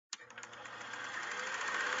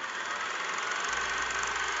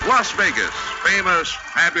Las Vegas, famous,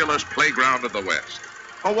 fabulous playground of the West.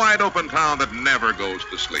 A wide-open town that never goes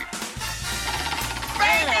to sleep.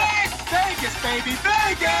 Vegas! Vegas, baby,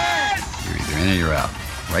 Vegas! You're either in or you're out.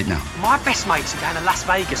 Right now. My best mates are going to Las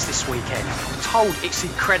Vegas this weekend. I'm told it's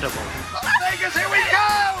incredible. Vegas, here we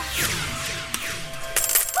go!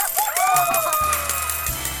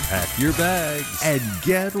 Pack your bags and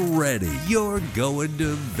get ready. You're going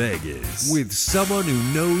to Vegas with someone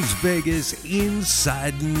who knows Vegas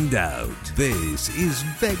inside and out. This is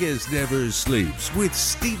Vegas Never Sleeps with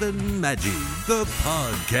Stephen Maggi, the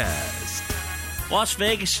podcast. Las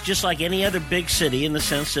Vegas is just like any other big city in the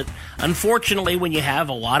sense that, unfortunately, when you have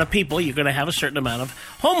a lot of people, you're going to have a certain amount of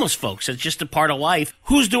homeless folks. It's just a part of life.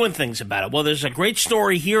 Who's doing things about it? Well, there's a great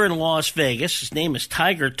story here in Las Vegas. His name is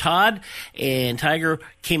Tiger Todd, and Tiger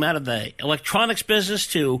came out of the electronics business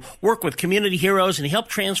to work with community heroes, and he helped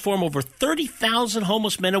transform over 30,000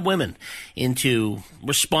 homeless men and women into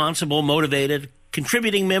responsible, motivated,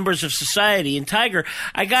 contributing members of society. And Tiger,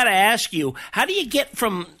 I got to ask you, how do you get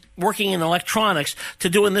from working in electronics to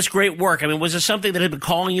doing this great work? I mean, was it something that had been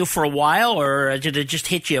calling you for a while, or did it just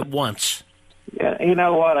hit you at once? Yeah, you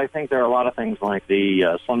know what? I think there are a lot of things like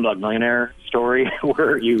the Slumdog Millionaire story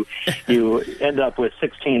where you end up with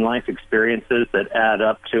 16 life experiences that add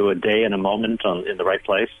up to a day and a moment in the right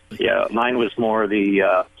place. Yeah, mine was more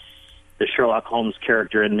the Sherlock Holmes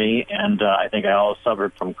character in me, and I think I always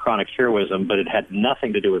suffered from chronic heroism, but it had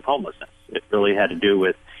nothing to do with homelessness. It really had to do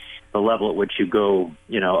with the level at which you go,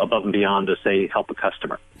 above and beyond to, say, help a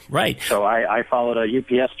customer. Right. So I followed a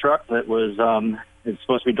UPS truck that was it's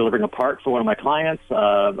supposed to be delivering a part for one of my clients.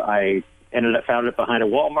 I found it behind a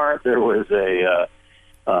Walmart. There was a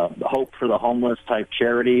Hope for the Homeless type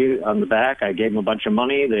charity on the back. I gave them a bunch of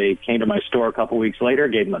money. They came to my store a couple weeks later,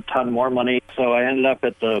 gave them a ton more money. So I ended up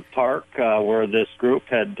at the park where this group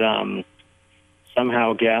had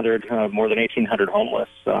somehow gathered more than 1,800 homeless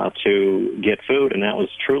to get food, and that was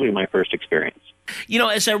truly my first experience.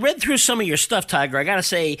 As I read through some of your stuff, Tiger, I got to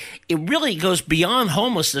say, it really goes beyond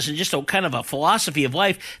homelessness and just a kind of a philosophy of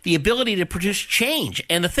life, the ability to produce change.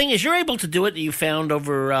 And the thing is, you're able to do it, you found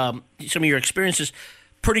over some of your experiences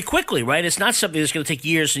pretty quickly, right? It's not something that's going to take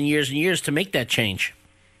years and years and years to make that change.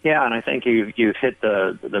 Yeah, and I think you've hit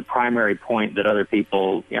the primary point that other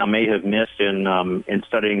people may have missed in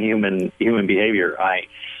studying human behavior.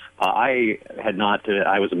 I had not.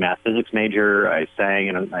 I was a math physics major. I sang,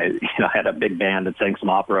 and I had a big band that sang some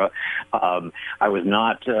opera. I was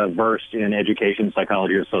not versed in education,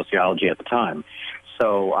 psychology, or sociology at the time.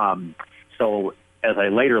 So as I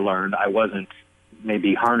later learned, I wasn't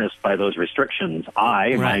maybe harnessed by those restrictions.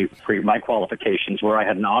 My qualifications were I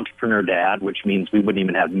had an entrepreneur dad, which means we wouldn't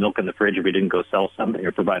even have milk in the fridge if we didn't go sell something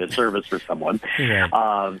or provide a service for someone. Yeah.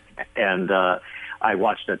 I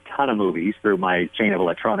watched a ton of movies through my chain of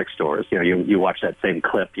electronic stores. You watch that same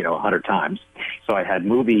clip, 100 times. So I had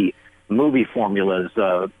movie formulas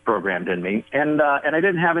programmed in me, and I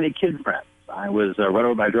didn't have any kid friends. I was run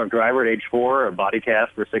over by a drunk driver at age 4, a body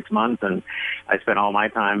cast for 6 months, and I spent all my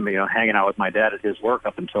time, hanging out with my dad at his work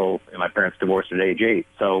up until my parents divorced at age 8.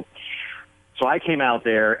 So I came out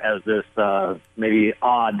there as this maybe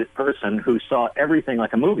odd person who saw everything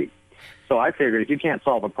like a movie. So I figured if you can't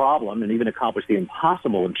solve a problem and even accomplish the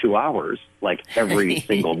impossible in 2 hours, like every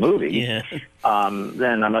single movie, then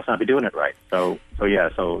I must not be doing it right. So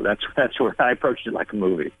that's where I approached it like a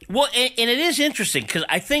movie. Well, and it is interesting because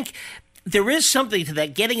I think there is something to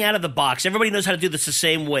that, getting out of the box. Everybody knows how to do this the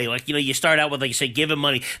same way. Like, you start out with, like you say, give him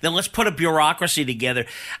money. Then let's put a bureaucracy together.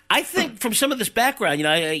 I think from some of this background,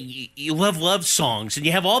 you love songs, and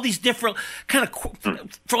you have all these different kind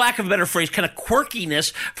of, for lack of a better phrase, kind of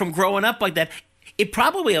quirkiness from growing up like that. It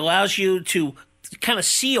probably allows you to kind of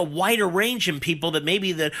see a wider range in people that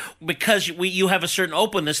maybe because you have a certain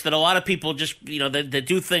openness that a lot of people just, that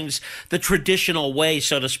do things the traditional way,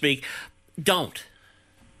 so to speak, don't.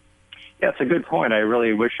 Yeah, it's a good point. I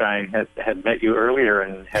really wish I had met you earlier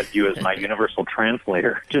and had you as my universal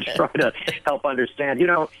translator, just try to help understand.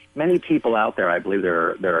 Many people out there, I believe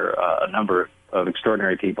there are a number of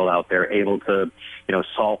extraordinary people out there able to,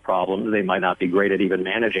 solve problems. They might not be great at even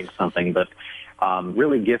managing something, but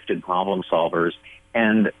really gifted problem solvers.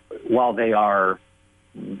 And while they are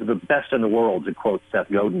the best in the world, to quote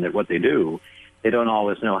Seth Godin, at what they do, they don't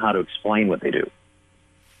always know how to explain what they do.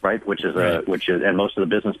 Right, which is, and most of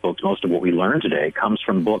the business books, most of what we learn today comes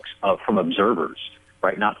from books from observers,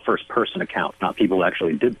 right? Not first-person accounts, not people who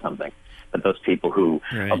actually did something, but those people who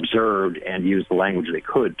observed and used the language they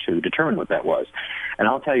could to determine what that was. And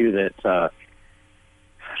I'll tell you that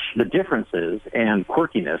the differences and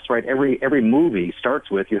quirkiness, right? Every movie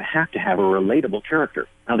starts with you have to have a relatable character.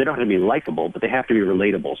 Now, they don't have to be likable, but they have to be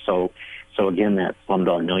relatable. So again, that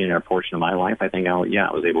Slumdog Millionaire portion of my life, I think I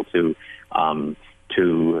was able to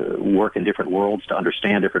work in different worlds, to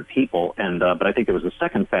understand different people. But I think there was a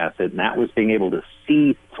second facet, and that was being able to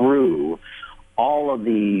see through all of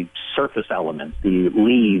the surface elements, the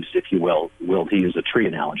leaves, if you will, to use a tree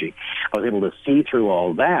analogy. I was able to see through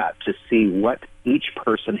all that to see what each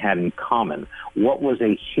person had in common, what was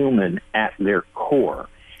a human at their core.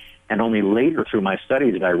 And only later through my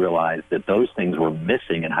study did I realize that those things were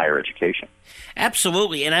missing in higher education.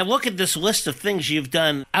 Absolutely. And I look at this list of things you've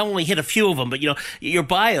done. I only hit a few of them, but, your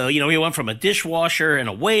bio, you went from a dishwasher and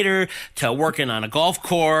a waiter to working on a golf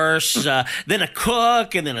course, then a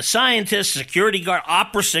cook, and then a scientist, security guard,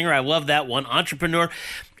 opera singer. I love that one. Entrepreneur.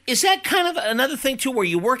 Is that kind of another thing, too, where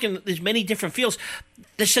you work in these many different fields?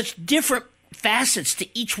 There's such different facets to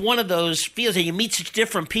each one of those fields, and you meet such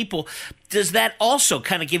different people. Does that also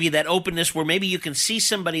kind of give you that openness where maybe you can see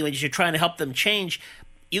somebody when you're trying to help them change,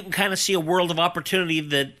 you can kind of see a world of opportunity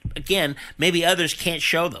that, again, maybe others can't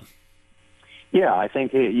show them? Yeah, I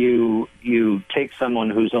think you take someone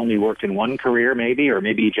who's only worked in one career, maybe, or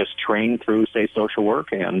maybe you just train through, say, social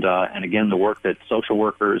work, and again, the work that social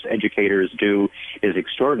workers, educators do is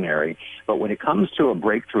extraordinary. But when it comes to a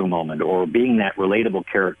breakthrough moment or being that relatable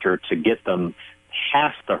character to get them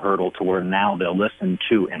past the hurdle to where now they'll listen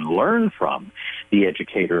to and learn from the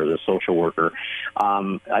educator or the social worker,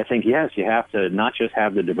 I think, yes, you have to not just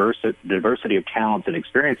have the diversity of talents and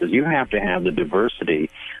experiences, you have to have the diversity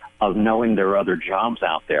of knowing there are other jobs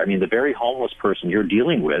out there. I mean, the very homeless person you're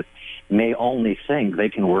dealing with may only think they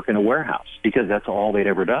can work in a warehouse because that's all they'd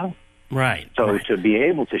ever done. Right. So to be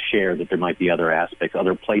able to share that there might be other aspects,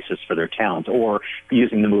 other places for their talent, or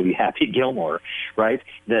using the movie Happy Gilmore, right,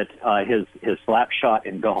 that his slap shot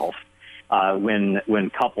in golf,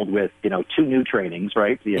 when coupled with, 2 new trainings,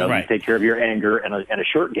 right, right. take care of your anger and a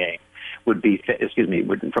short game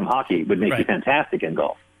from hockey would make you fantastic in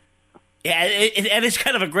golf. Yeah, and it's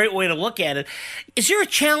kind of a great way to look at it. Is there a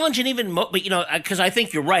challenge in even, because I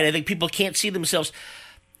think you're right. I think people can't see themselves.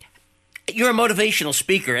 You're a motivational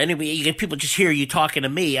speaker. Anyway, you get people just hear you talking to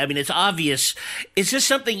me. I mean, it's obvious. Is this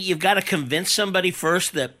something you've got to convince somebody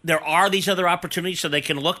first that there are these other opportunities so they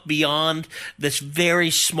can look beyond this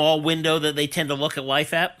very small window that they tend to look at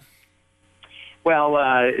life at? Well,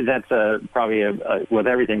 that's probably with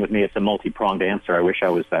everything with me. It's a multi-pronged answer. I wish I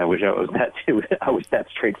was that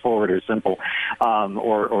straightforward or simple,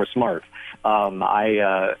 or smart. When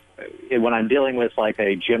I'm dealing with like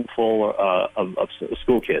a gym full of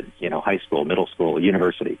school kids, high school, middle school,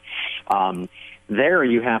 university, there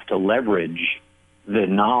you have to leverage the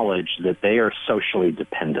knowledge that they are socially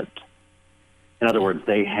dependent. In other words,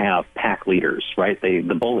 they have pack leaders, right? The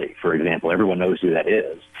bully, for example, everyone knows who that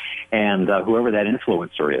is. And whoever that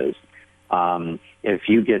influencer is, if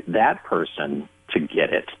you get that person to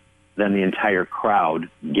get it, then the entire crowd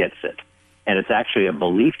gets it. And it's actually a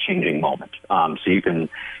belief-changing moment. So you can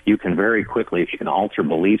very quickly, if you can alter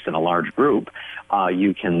beliefs in a large group,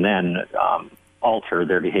 you can then alter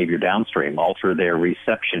their behavior downstream, alter their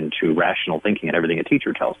reception to rational thinking and everything a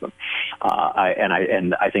teacher tells them.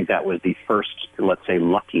 I think that was the first, let's say,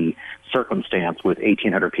 lucky circumstance with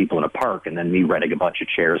 1,800 people in a park and then me renting a bunch of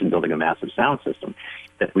chairs and building a massive sound system,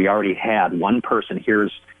 that we already had one person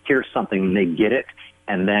hears something and they get it,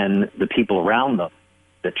 and then the people around them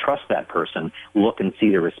that trust that person look and see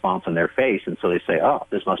the response on their face, and so they say, oh,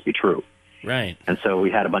 this must be true. Right. And so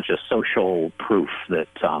we had a bunch of social proof that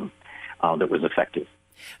was effective.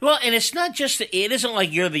 Well, and it's not just, it isn't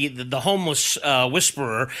like you're the homeless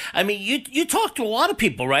whisperer. I mean, you talk to a lot of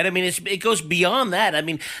people, right? I mean, it goes beyond that. I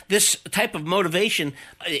mean, this type of motivation,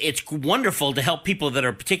 it's wonderful to help people that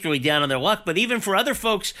are particularly down on their luck, but even for other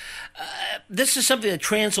folks, this is something that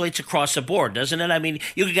translates across the board, doesn't it? I mean,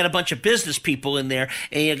 you could get a bunch of business people in there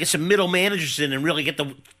and you get some middle managers in and really get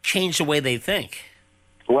to change the way they think.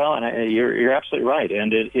 Well, and you're absolutely right,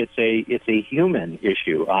 and it's a human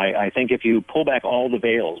issue. I think if you pull back all the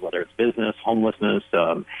veils, whether it's business, homelessness,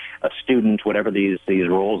 a student, whatever these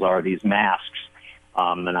roles are, these masks,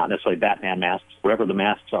 and not necessarily Batman masks, whatever the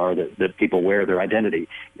masks are that people wear their identity,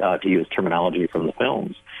 to use terminology from the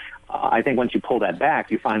films. I think once you pull that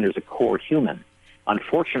back, you find there's a core human.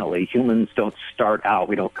 Unfortunately, humans don't start out,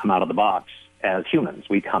 we don't come out of the box as humans.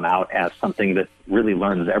 We come out as something that really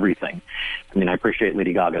learns everything. I mean, I appreciate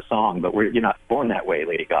Lady Gaga's song, but you're not born that way,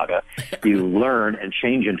 Lady Gaga. You learn and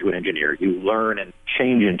change into an engineer. You learn and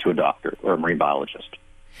change into a doctor or a marine biologist.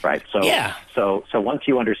 Right. So, Yeah. So once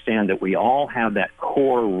you understand that we all have that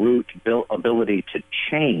core root ability to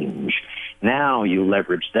change, now you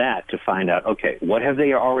leverage that to find out, okay, what have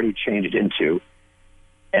they already changed into,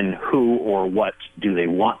 and who or what do they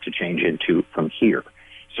want to change into from here?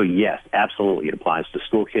 So yes, absolutely, it applies to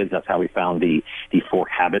school kids. That's how we found the 4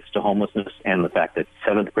 habits to homelessness, and the fact that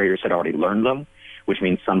 7th graders had already learned them, which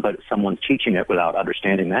means someone's teaching it without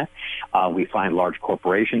understanding that. We find large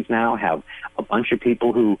corporations now have a bunch of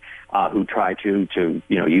people who try to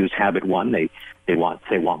use habit 1. They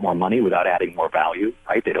want more money without adding more value,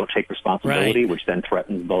 right? They don't take responsibility, Right. which then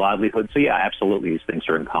threatens the livelihood. So yeah, absolutely, these things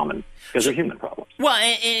are in common because they're human problems. Well,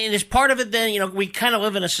 and as part of it, then, we kind of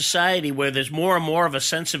live in a society where there's more and more of a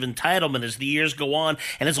sense of entitlement as the years go on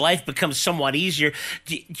and as life becomes somewhat easier.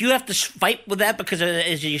 Do you have to fight with that? Because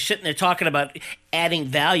as you're sitting there talking about adding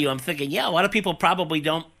value, I'm thinking, yeah, a lot of people probably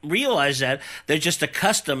don't realize that. They're just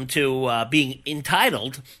accustomed to being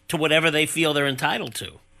entitled to whatever they feel they're entitled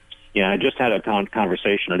to. Yeah, I just had a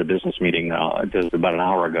conversation at a business meeting just about an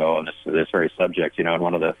hour ago on this very subject. And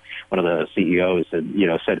one of the CEOs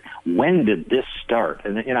said, when did this start?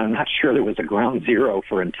 And I'm not sure there was a ground zero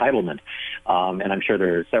for entitlement, and I'm sure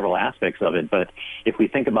there are several aspects of it. But if we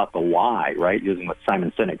think about the why, right, using what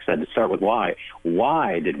Simon Sinek said, to start with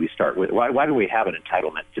why did we start with why do we have an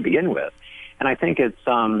entitlement to begin with? And I think it's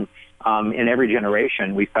in every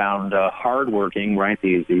generation, we found hardworking, right,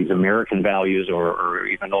 these American values or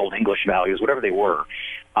even old English values, whatever they were,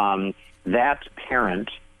 that parent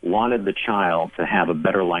wanted the child to have a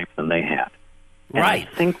better life than they had. And Right.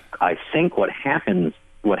 I think what happened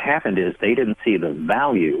is they didn't see the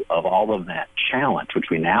value of all of that challenge, which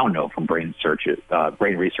we now know from brain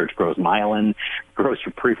research grows myelin, grows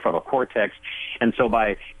your prefrontal cortex. And so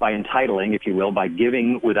by entitling, if you will, by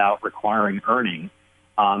giving without requiring earning,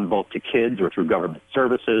 both to kids or through government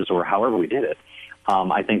services or however we did it,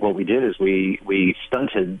 I think what we did is we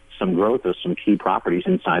stunted some growth of some key properties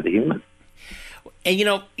inside the human. And,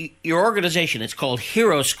 your organization, it's called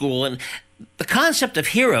Hero School, and the concept of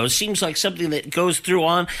heroes seems like something that goes through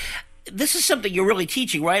on. This is something you're really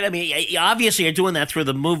teaching, right? I mean, obviously you're doing that through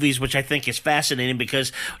the movies, which I think is fascinating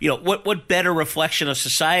because, what better reflection of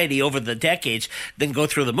society over the decades than go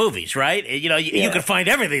through the movies, right? You can find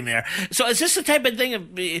everything there. So is this the type of thing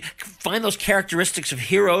of find those characteristics of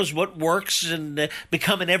heroes, what works, and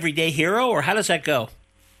become an everyday hero, or how does that go?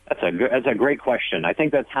 That's a great question. I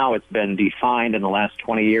think that's how it's been defined in the last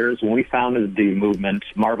 20 years. When we founded the movement,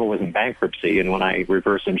 Marvel was in bankruptcy, and when I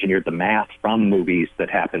reverse engineered the math from movies that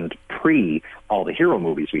happened pre all the hero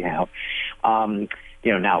movies we have,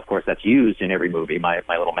 now of course that's used in every movie. My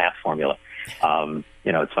little math formula.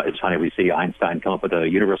 It's funny, we see Einstein come up with a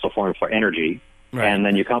universal formula for energy. Right. And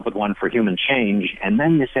then you come up with one for human change, and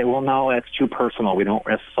then you say, well, no, that's too personal. We don't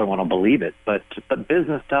necessarily want to believe it. But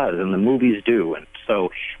business does, and the movies do. And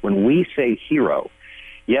so when we say hero,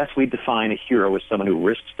 yes, we define a hero as someone who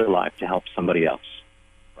risks their life to help somebody else,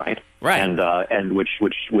 right? Right. And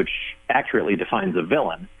which accurately defines a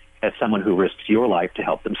villain as someone who risks your life to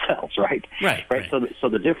help themselves, right? Right. So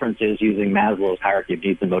the difference is using Maslow's hierarchy of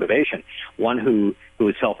needs and motivation. One who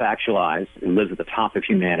is self-actualized and lives at the top of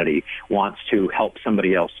humanity wants to help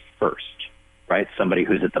somebody else first, right? Somebody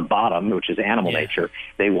who's at the bottom, which is animal nature,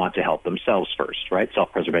 they want to help themselves first, right?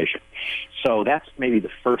 Self-preservation. So that's maybe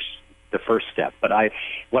the first step. But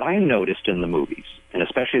what I noticed in the movies, and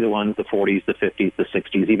especially the ones, the 40s, the 50s, the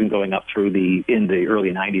 60s, even going up through in the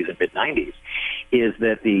early 90s and mid-90s, is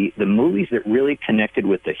that the movies that really connected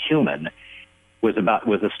with the human was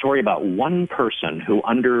a story about one person who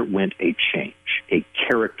underwent a change, a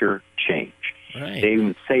character change. Right. They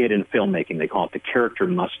would say it in filmmaking. They call it the character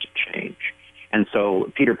must change. And so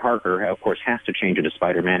Peter Parker, of course, has to change into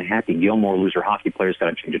Spider-Man. Happy Gilmore, loser hockey player's got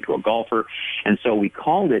to change into a golfer. And so we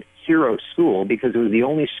called it Hero School because it was the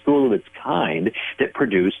only school of its kind that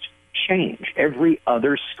produced change. Every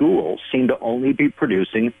other school seemed to only be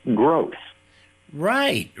producing growth.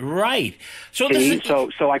 Right. So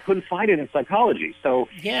so I couldn't find it in psychology. So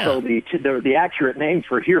the accurate name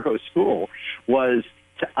for Hero School was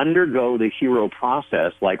to undergo the hero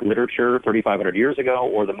process, like literature 3,500 years ago,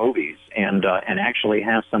 or the movies, and actually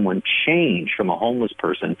have someone change from a homeless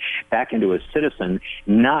person back into a citizen,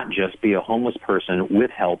 not just be a homeless person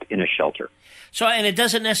with help in a shelter. So, and it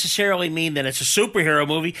doesn't necessarily mean that it's a superhero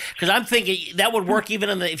movie, because I'm thinking that would work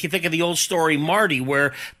even if you think of the old story Marty,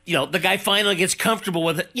 where the guy finally gets comfortable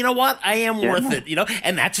with it. You know what? I am worth it.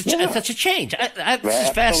 And that's a change. This is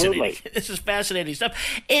fascinating. This is fascinating stuff.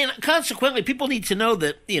 And consequently, people need to know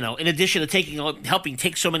that in addition to helping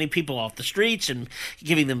take so many people off the streets and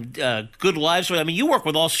giving them good lives. I mean, you work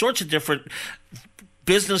with all sorts of different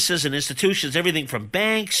businesses and institutions, everything from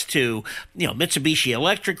banks to, Mitsubishi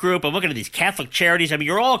Electric Group. I'm looking at these Catholic charities. I mean,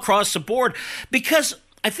 you're all across the board, because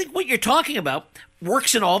I think what you're talking about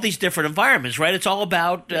works in all these different environments, right? It's all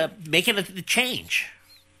about making a change.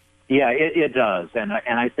 Yeah, it does, and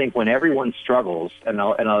I think when everyone struggles, and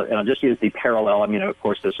I'll just use the parallel. I mean, of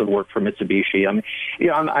course, this would work for Mitsubishi.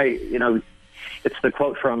 It's the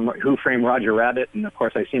quote from Who Framed Roger Rabbit, and of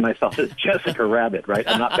course I see myself as Jessica Rabbit, right?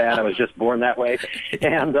 I'm not bad, I was just born that way.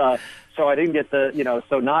 And so I didn't get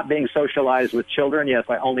so not being socialized with children, yes,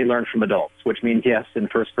 I only learned from adults, which means, yes, in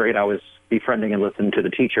first grade I was befriending and listening to the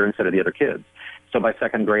teacher instead of the other kids. So by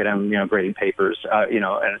second grade, I'm, grading papers, and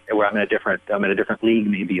where I'm in a different league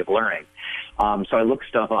maybe of learning. So I looked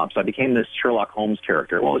stuff up. So I became this Sherlock Holmes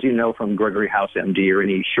character. Well, as you know from Gregory House, MD, or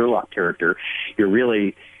any Sherlock character, you're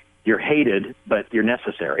hated, but you're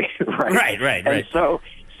necessary, right? Right. And so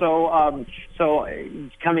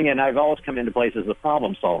coming in, I've always come into place as a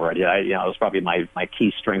problem solver. It was probably my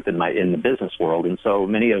key strength in the business world. And so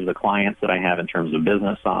many of the clients that I have in terms of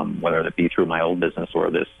business, whether it be through my old business or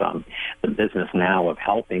this, the business now of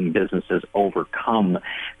helping businesses overcome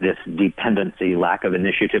this dependency, lack of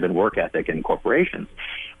initiative and work ethic in corporations.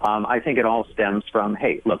 I think it all stems from,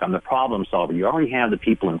 hey, look, I'm the problem solver. You already have the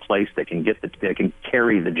people in place that can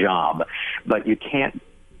carry the job, but you can't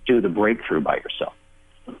do the breakthrough by yourself.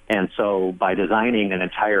 And so by designing an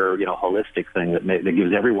entire, holistic thing that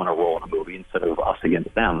gives everyone a role in a movie instead of us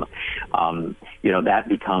against them, that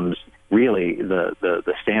becomes really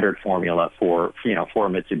the standard formula for a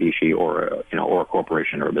Mitsubishi or a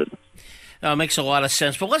corporation or a business. Makes a lot of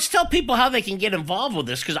sense. But let's tell people how they can get involved with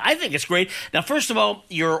this, because I think it's great. Now, first of all,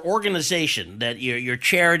 your organization, your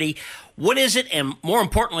charity, what is it? And more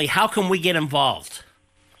importantly, how can we get involved?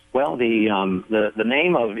 Well, the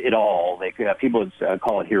name of it all, people would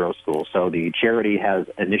call it Hero School. So the charity has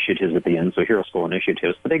initiatives at the end, so Hero School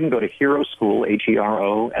initiatives. But they can go to Hero School,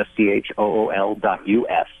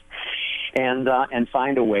 HeroSchool.us. And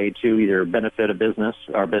find a way to either benefit a business,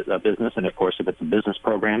 and of course, if it's a business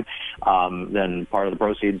program, then part of the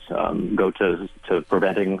proceeds go to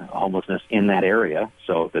preventing homelessness in that area.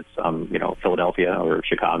 So if it's Philadelphia or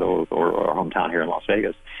Chicago or our hometown here in Las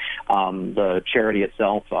Vegas, the charity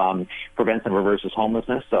itself prevents and reverses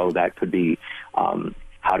homelessness. So that could be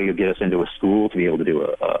how do you get us into a school to be able to do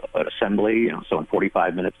an assembly? So in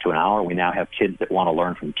 45 minutes to an hour, we now have kids that want to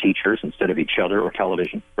learn from teachers instead of each other or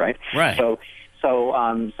television, right? Right. So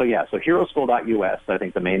HeroSchool.us. I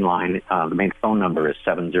think the main line, the main phone number is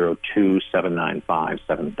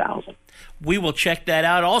 702-795-7000. We will check that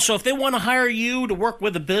out. Also, if they want to hire you to work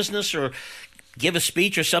with a business or give a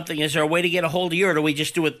speech or something, is there a way to get a hold of you, or do we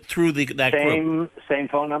just do it through that group? Same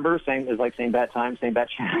phone number, same bat time, same bat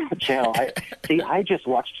channel. I just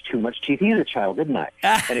watched too much TV as a child, didn't I?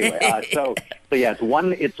 Anyway, so yeah,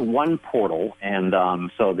 it's one portal, and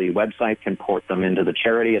so the website can port them into the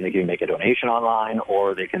charity, and they can make a donation online,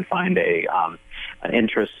 or they can find an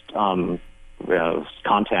interest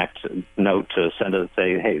contact note to send us,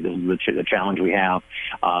 say, hey, this is the challenge we have.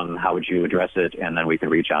 How would you address it? And then we can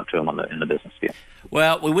reach out to them in the business field.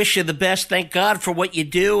 Well, we wish you the best. Thank God for what you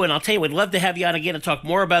do. And I'll tell you, we'd love to have you on again and talk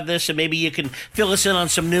more about this, and maybe you can fill us in on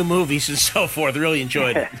some new movies and so forth. Really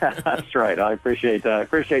enjoyed it. That's right. I appreciate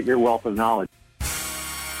your wealth of knowledge.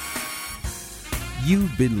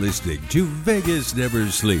 You've been listening to Vegas Never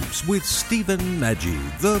Sleeps with Stephen Maggi,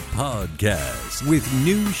 the podcast, with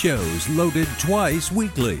new shows loaded twice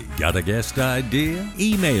weekly. Got a guest idea?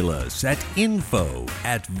 Email us at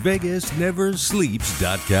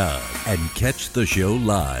info@vegasneversleeps.com and catch the show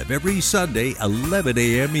live every Sunday, 11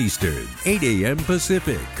 a.m. Eastern, 8 a.m.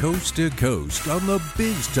 Pacific, coast to coast on the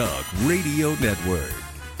Biz Talk Radio Network.